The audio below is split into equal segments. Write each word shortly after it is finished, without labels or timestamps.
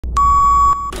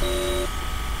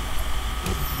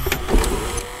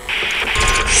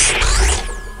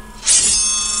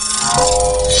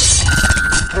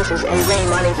This is Rayy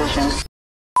Moneyyy.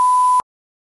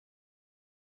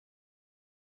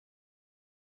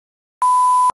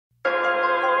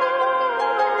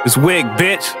 It's wig,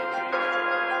 bitch.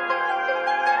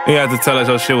 You have to tell us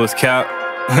your shit was cap.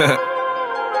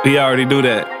 We already do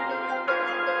that.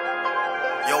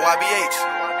 Yo, YBH.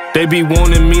 They be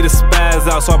wanting me to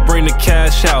spaz out, so I bring the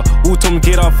cash out. Who told me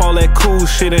get off all that cool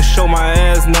shit and show my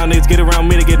ass? Now niggas get around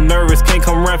me to get nervous. Can't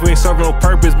come around if we ain't serving no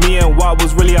purpose. Me and Watt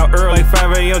was really out early, like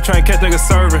 5 a.m. trying to catch niggas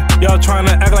serving. Y'all trying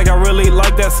to act like I really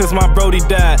like that since my brody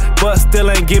died, but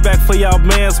still ain't get back for y'all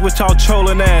mans with y'all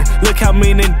trolling ass. Look how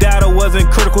many data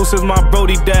wasn't critical since my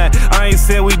brody died. I ain't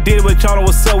saying we did it, but y'all know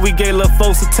what's up. We gave little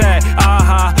folks a tag.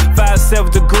 AHHH,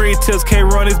 5-7 degree tips can't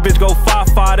run this bitch, go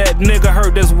 5-5. That nigga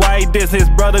hurt, that's why he dissed his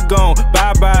brother gone.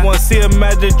 Bye-bye. Wanna see a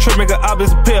magic trick, make a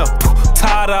opposite pill.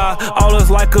 Ta-da, all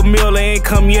us like a meal, they ain't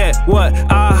come yet. What?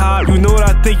 AHHH, you know what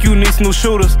I think, you need some new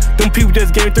shooters. Them people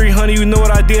just gave me 300, you know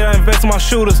what I did, I invest in my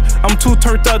shooters. I'm too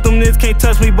turned up, them niggas can't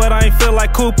touch me, but I ain't feel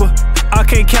like Cooper. I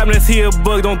can't cap this here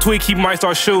bug, don't tweak, he might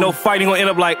start shooting. No fighting gonna end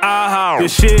up like AHHH.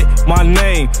 This shit, my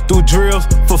name, do drills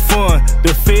for fun.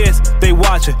 The feds, they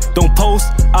watching, don't post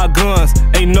our guns.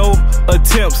 Ain't no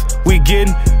attempts, we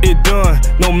getting it done.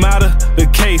 No matter the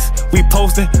case, we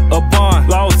posting a bond.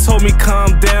 Laws told me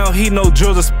calm down, he know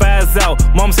drills are spaz out.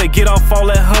 Mom said get off all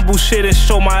that humble shit and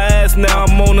show my ass now.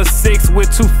 I'm on a 6 with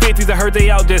 250s, I heard they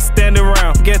out just standing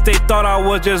around. Guess they thought I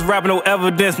was just rapping, no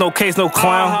evidence, no case, no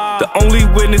clown. The only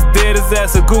witness dead is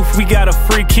that's a goof, we got a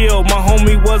free kill. My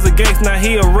homie was a gangster, now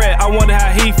he a rat, I wonder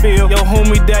how he feel. Yo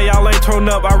homie dad, y'all ain't turned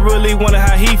up, I really wonder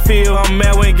how he feel. I'm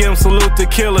mad we ain't give him salute to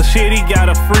killer, shit, he got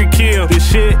a free kill. This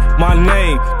shit, my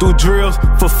name, do drills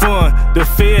for fun. The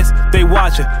feds, they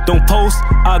watching, don't post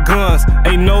our guns.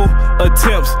 Ain't no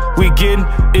attempts, we getting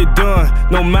it done.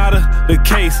 No matter the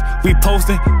case, we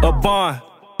posting a bond.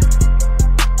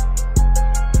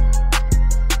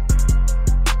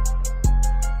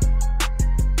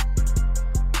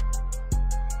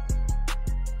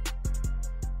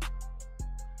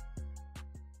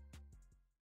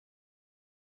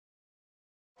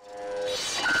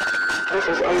 This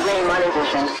is Rayy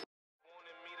Moneyyy.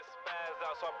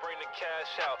 So I bring the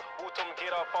cash out. Who told me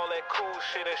get off all that cool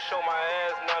shit and show my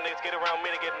ass? Now niggas get around me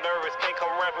to get nervous. Can't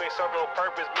come around if we ain't serving no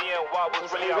purpose. Me and Watt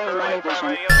was really out early, like 5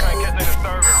 a.m. trying to catch niggas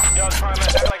serving. Y'all trying to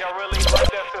act like I really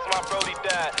like that since my brody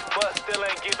died, but still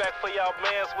ain't get back for y'all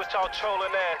mans with y'all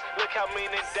trolling ass. Look how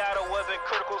many data wasn't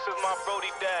critical since my brody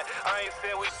died. I ain't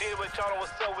saying we did, but y'all know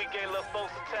what's up. We gave little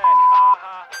folks a tag.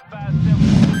 AHHH, 5